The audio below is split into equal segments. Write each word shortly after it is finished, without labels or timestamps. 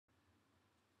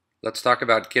Let's talk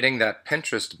about getting that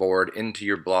Pinterest board into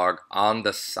your blog on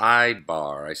the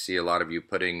sidebar. I see a lot of you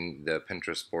putting the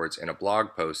Pinterest boards in a blog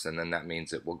post, and then that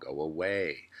means it will go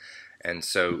away. And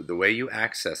so the way you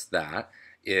access that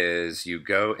is you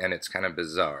go, and it's kind of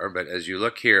bizarre, but as you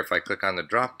look here, if I click on the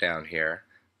drop down here,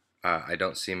 I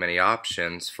don't see many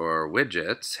options for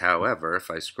widgets. However,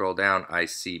 if I scroll down, I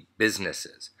see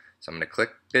businesses. So I'm going to click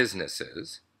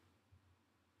businesses,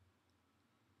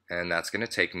 and that's going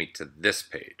to take me to this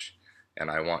page. And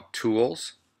I want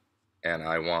tools, and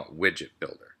I want widget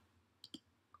builder.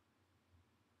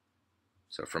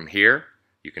 So from here,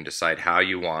 you can decide how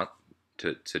you want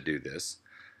to do this.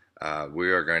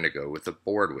 We are going to go with the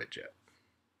board widget.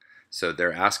 So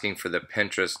they're asking for the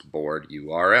Pinterest board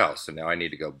URL. So now I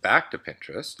need to go back to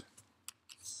Pinterest.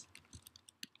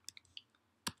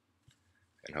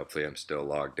 And hopefully I'm still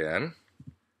logged in.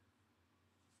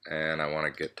 And I want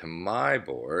to get to my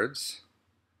boards.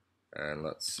 And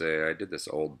let's say I did this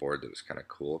old board that was kind of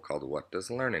cool called What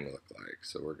Does Learning Look Like?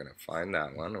 So we're going to find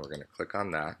that one. We're going to click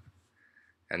on that.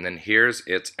 And then here's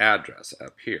its address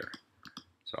up here.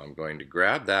 So I'm going to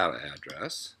grab that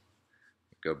address,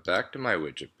 go back to my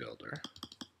widget builder,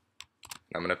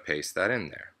 and I'm going to paste that in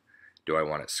there. Do I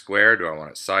want it square? Do I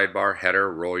want it sidebar, header,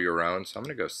 roll your own? So I'm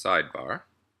going to go sidebar.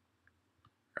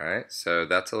 All right, so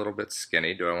that's a little bit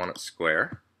skinny. Do I want it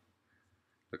square?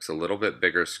 Looks a little bit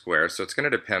bigger square, so it's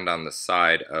going to depend on the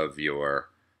side of your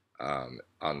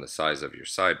on the size of your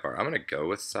sidebar. I'm going to go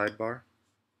with sidebar.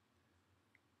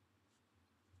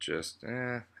 Just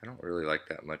I don't really like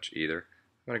that much either.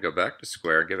 I'm going to go back to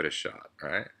square, give it a shot,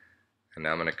 right? And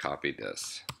now I'm going to copy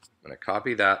this. I'm going to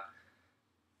copy that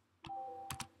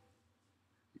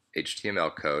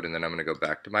HTML code, and then I'm going to go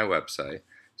back to my website.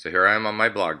 So here I am on my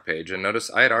blog page, and notice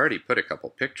I had already put a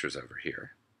couple pictures over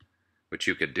here, which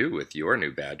you could do with your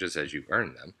new badges as you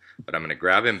earn them. But I'm going to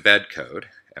grab embed code,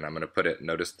 and I'm going to put it,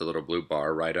 notice the little blue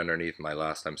bar right underneath my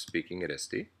last I'm speaking at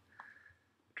ISTE.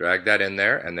 Drag that in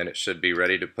there, and then it should be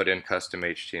ready to put in custom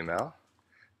HTML.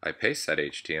 I paste that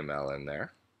HTML in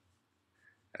there,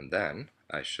 and then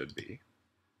I should be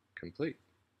complete.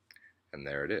 And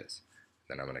there it is.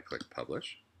 Then I'm going to click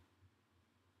Publish.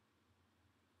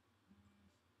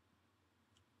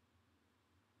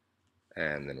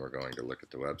 And then we're going to look at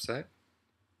the website.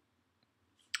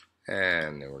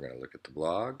 And then we're going to look at the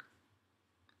blog.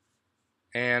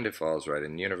 And it falls right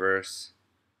in Universe.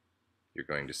 You're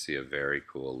going to see a very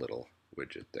cool little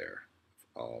widget there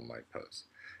of all my posts.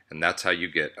 And that's how you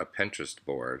get a Pinterest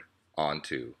board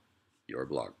onto your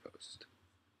blog post.